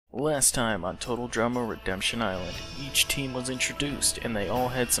Last time on Total Drama Redemption Island, each team was introduced and they all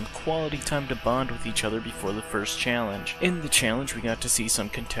had some quality time to bond with each other before the first challenge. In the challenge we got to see some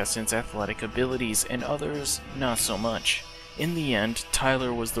contestants' athletic abilities and others not so much. In the end,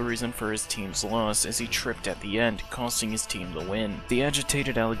 Tyler was the reason for his team's loss as he tripped at the end, costing his team the win. The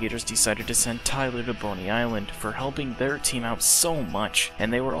agitated alligators decided to send Tyler to Boney Island for helping their team out so much,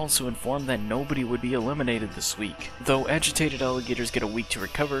 and they were also informed that nobody would be eliminated this week. Though agitated alligators get a week to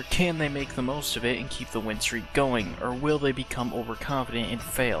recover, can they make the most of it and keep the win streak going, or will they become overconfident and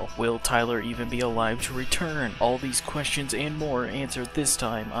fail? Will Tyler even be alive to return? All these questions and more answered this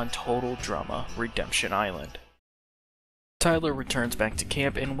time on Total Drama Redemption Island. Tyler returns back to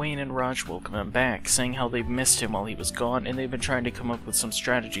camp and Wayne and Raj welcome him back, saying how they've missed him while he was gone and they've been trying to come up with some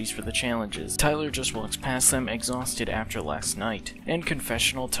strategies for the challenges. Tyler just walks past them, exhausted after last night. In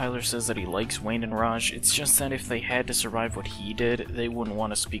confessional, Tyler says that he likes Wayne and Raj, it's just that if they had to survive what he did, they wouldn't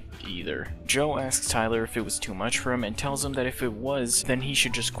want to speak either. Joe asks Tyler if it was too much for him and tells him that if it was, then he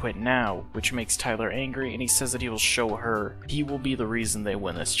should just quit now, which makes Tyler angry and he says that he will show her. He will be the reason they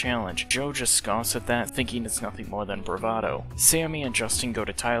win this challenge. Joe just scoffs at that, thinking it's nothing more than bravado. Sammy and Justin go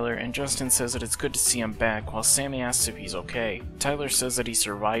to Tyler, and Justin says that it's good to see him back, while Sammy asks if he's okay. Tyler says that he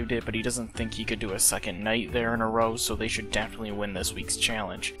survived it, but he doesn't think he could do a second night there in a row, so they should definitely win this week's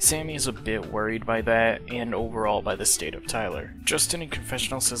challenge. Sammy is a bit worried by that, and overall by the state of Tyler. Justin in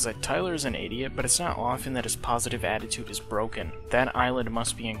confessional says that Tyler is an idiot, but it's not often that his positive attitude is broken. That island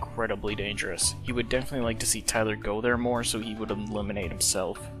must be incredibly dangerous. He would definitely like to see Tyler go there more so he would eliminate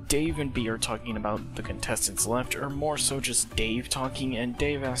himself. Dave and B are talking about the contestants left, or more so just Dave talking, and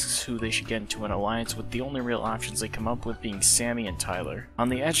Dave asks who they should get into an alliance, with the only real options they come up with being Sammy and Tyler. On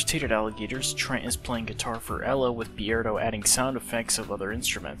the agitated alligators, Trent is playing guitar for Ella, with Beardo adding sound effects of other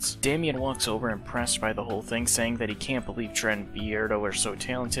instruments. Damien walks over impressed by the whole thing, saying that he can't believe Trent and Beardo are so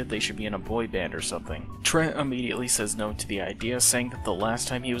talented they should be in a boy band or something. Trent immediately says no to the idea, saying that the last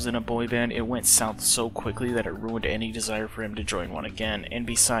time he was in a boy band it went south so quickly that it ruined any desire for him to join one again, and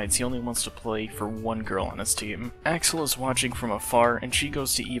besides he only wants to play for one girl on his team. Axel is watching from afar and she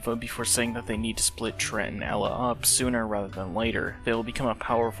goes to Eva before saying that they need to split Trent and Ella up sooner rather than later. They will become a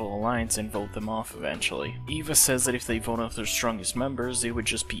powerful alliance and vote them off eventually. Eva says that if they vote off their strongest members they would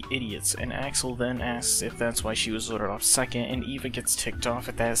just be idiots, and Axel then asks if that's why she was voted off second, and Eva gets ticked off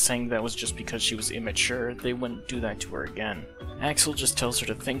at that, saying that was just because she was immature, they wouldn't do that to her again. Axel just tells her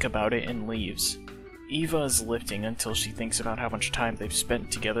to think about it and leaves. Eva is lifting until she thinks about how much time they've spent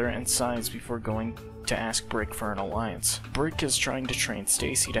together and sighs before going to ask Brick for an alliance. Brick is trying to train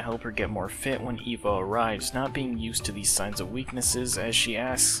Stacy to help her get more fit when Eva arrives, not being used to these signs of weaknesses, as she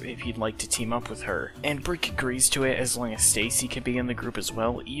asks if he'd like to team up with her. And Brick agrees to it as long as Stacy can be in the group as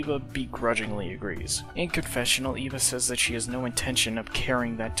well. Eva begrudgingly agrees. In confessional, Eva says that she has no intention of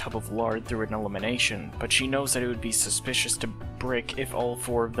carrying that tub of lard through an elimination, but she knows that it would be suspicious to Brick if all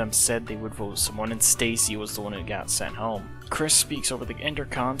four of them said they would vote someone and Stacy was the one who got sent home. Chris speaks over the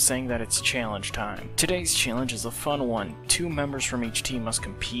intercom saying that it's challenge time. Today's challenge is a fun one. 2 members from each team must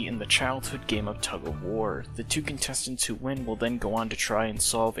compete in the childhood game of tug of war. The 2 contestants who win will then go on to try and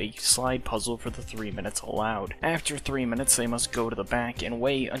solve a slide puzzle for the 3 minutes allowed. After 3 minutes they must go to the back and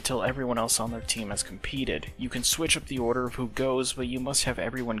wait until everyone else on their team has competed. You can switch up the order of who goes, but you must have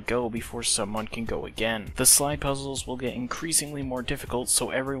everyone go before someone can go again. The slide puzzles will get increasingly more difficult,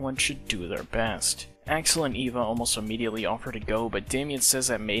 so everyone should do their best. Axel and Eva almost immediately offer to go, but Damien says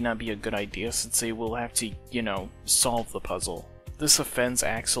that may not be a good idea since they will have to, solve the puzzle. This offends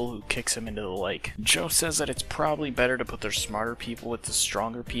Axel, who kicks him into the lake. Joe says that it's probably better to put their smarter people with the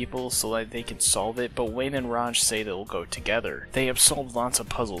stronger people so that they can solve it, but Wayne and Raj say they'll go together. They have solved lots of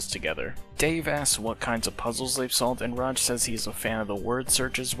puzzles together. Dave asks what kinds of puzzles they've solved, and Raj says he is a fan of the word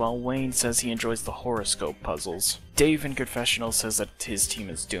searches, while Wayne says he enjoys the horoscope puzzles. Dave in confessional says that his team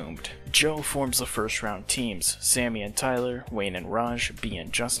is doomed. Joe forms the first round teams: Sammy and Tyler, Wayne and Raj, B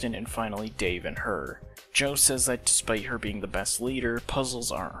and Justin, and finally Dave and her. Joe says that despite her being the best leader,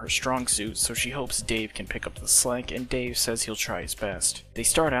 puzzles aren't her strong suit, so she hopes Dave can pick up the slack, and Dave says he'll try his best. They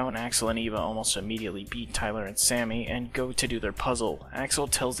start out and Axel and Eva almost immediately beat Tyler and Sammy and go to do their puzzle. Axel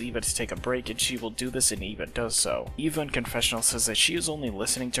tells Eva to take a break and she will do this, and Eva does so. Eva in confessional says that she is only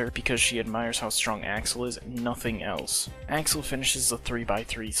listening to her because she admires how strong Axel is, nothing else. Axel finishes the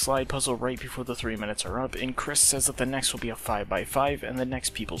 3x3 slide puzzle right before the 3 minutes are up, and Chris says that the next will be a 5x5 and the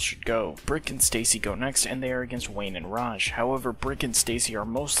next people should go. Brick and Stacy go next, and they are against Wayne and Raj. However, Brick and Stacy are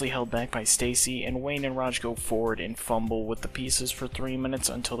mostly held back by Stacy, and Wayne and Raj go forward and fumble with the pieces for 3 minutes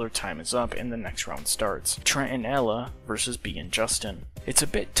until their time is up and the next round starts. Trent and Ella versus B and Justin. It's a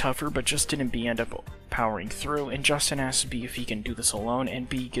bit tougher, but Justin and B end up powering through, and Justin asks B if he can do this alone, and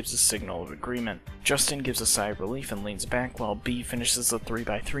B gives a signal of agreement. Justin gives a sigh of relief and leans back while B finishes the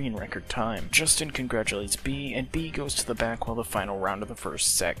 3x3 in record time. Justin congratulates B, and B goes to the back while the final round of the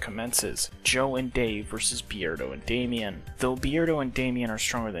first set commences. Joe and Dave versus Beardo and Damien. Though Beardo and Damien are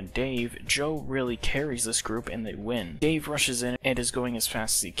stronger than Dave, Joe really carries this group and they win. Dave rushes in and is going as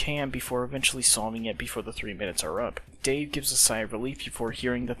fast as he can before eventually solving it before the 3 minutes are up. Dave gives a sigh of relief before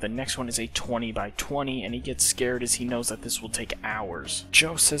hearing that the next one is a 20x20, and he gets scared as he knows that this will take hours.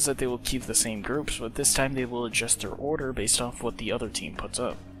 Joe says that they will keep the same groups, but this time they will adjust their order based off what the other team puts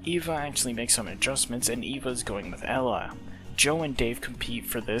up. Eva actually makes some adjustments, and Eva is going with Ella. Joe and Dave compete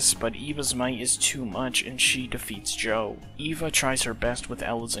for this, but Eva's might is too much and she defeats Joe. Eva tries her best with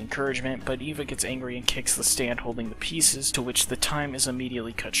Ella's encouragement, but Eva gets angry and kicks the stand holding the pieces, to which the time is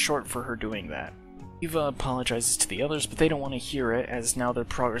immediately cut short for her doing that. Eva apologizes to the others, but they don't want to hear it, as now their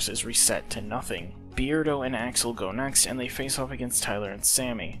progress is reset to nothing. Beardo and Axel go next, and they face off against Tyler and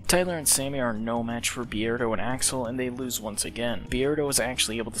Sammy. Tyler and Sammy are no match for Beardo and Axel, and they lose once again. Beardo is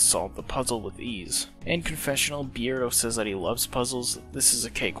actually able to solve the puzzle with ease. In confessional, Beardo says that he loves puzzles. This is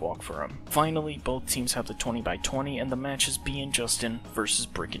a cakewalk for him. Finally, both teams have the 20x20, and the match is B and Justin versus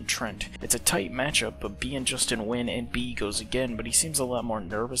Brick and Trent. It's a tight matchup, but B and Justin win, and B goes again, but he seems a lot more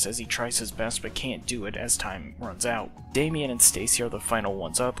nervous as he tries his best but can't do it as time runs out. Damien and Stacy are the final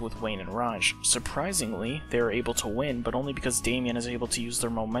ones up with Wayne and Raj. Surprisingly, they are able to win, but only because Damien is able to use their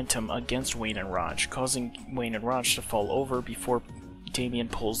momentum against Wayne and Raj, causing Wayne and Raj to fall over before Damien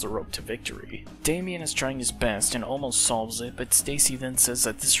pulls the rope to victory. Damien is trying his best and almost solves it, but Stacy then says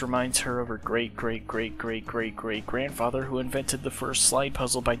that this reminds her of her great-great-great-great-great-great-grandfather who invented the first slide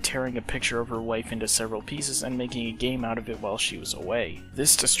puzzle by tearing a picture of her wife into several pieces and making a game out of it while she was away.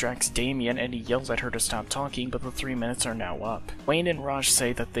 This distracts Damien and he yells at her to stop talking, but the 3 minutes are now up. Wayne and Raj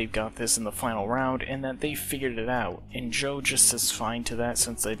say that they've got this in the final round and that they figured it out, and Joe just says fine to that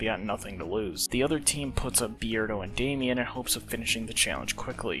since they've got nothing to lose. The other team puts up Beardo and Damien in hopes of finishing the challenge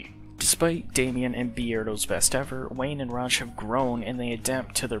quickly. Despite Damien and Beardo's best effort, Wayne and Raj have grown and they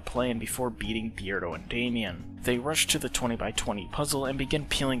adapt to their plan before beating Beardo and Damien. They rush to the 20x20 puzzle and begin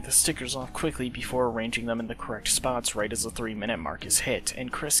peeling the stickers off quickly before arranging them in the correct spots right as the 3-minute mark is hit,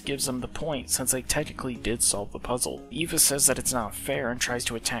 and Chris gives them the point since they technically did solve the puzzle. Eva says that it's not fair and tries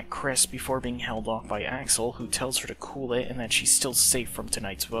to attack Chris before being held off by Axel, who tells her to cool it and that she's still safe from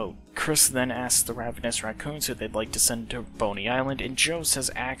tonight's vote. Chris then asks the Ravenous Raccoons who they'd like to send to Boney Island, and Joe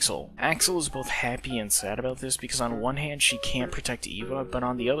says Axel. Axel is both happy and sad about this because on one hand she can't protect Eva, but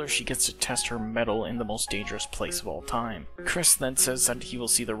on the other she gets to test her mettle in the most dangerous place of all time. Chris then says that he will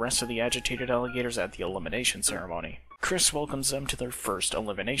see the rest of the agitated alligators at the elimination ceremony. Chris welcomes them to their first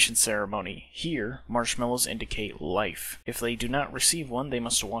elimination ceremony. Here, marshmallows indicate life. If they do not receive one, they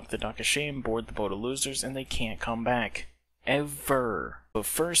must walk the dock of shame, board the boat of losers, and they can't come back. Ever. But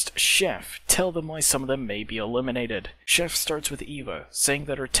first, Chef, tell them why some of them may be eliminated. Chef starts with Eva, saying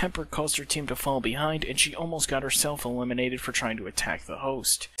that her temper caused her team to fall behind and she almost got herself eliminated for trying to attack the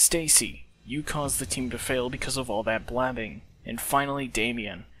host. Stacy, you caused the team to fail because of all that blabbing. And finally,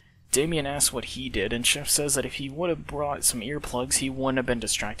 Damien. Damien asks what he did, and Chef says that if he would have brought some earplugs, he wouldn't have been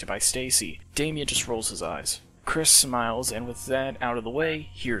distracted by Stacy. Damien just rolls his eyes. Chris smiles, and with that out of the way,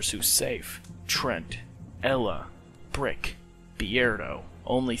 here's who's safe. Trent, Ella, Brick, Beardo.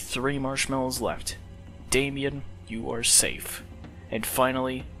 Only 3 marshmallows left. Damien, you are safe. And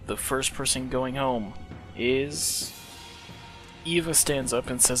finally, the first person going home is... Eva stands up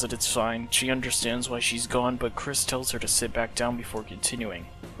and says that it's fine. She understands why she's gone, but Chris tells her to sit back down before continuing.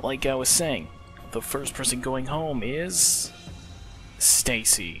 Like I was saying, the first person going home is...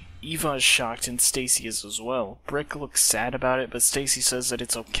 Stacy. Eva is shocked and Stacy is as well. Brick looks sad about it, but Stacy says that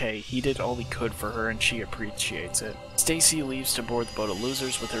it's okay. He did all he could for her and she appreciates it. Stacy leaves to board the boat of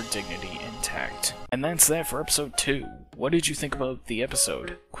losers with her dignity intact. And that's that for episode 2. What did you think about the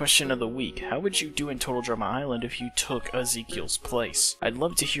episode? Question of the week: how would you do in Total Drama Island if you took Ezekiel's place? I'd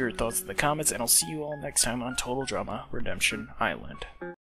love to hear your thoughts in the comments, and I'll see you all next time on Total Drama Redemption Island.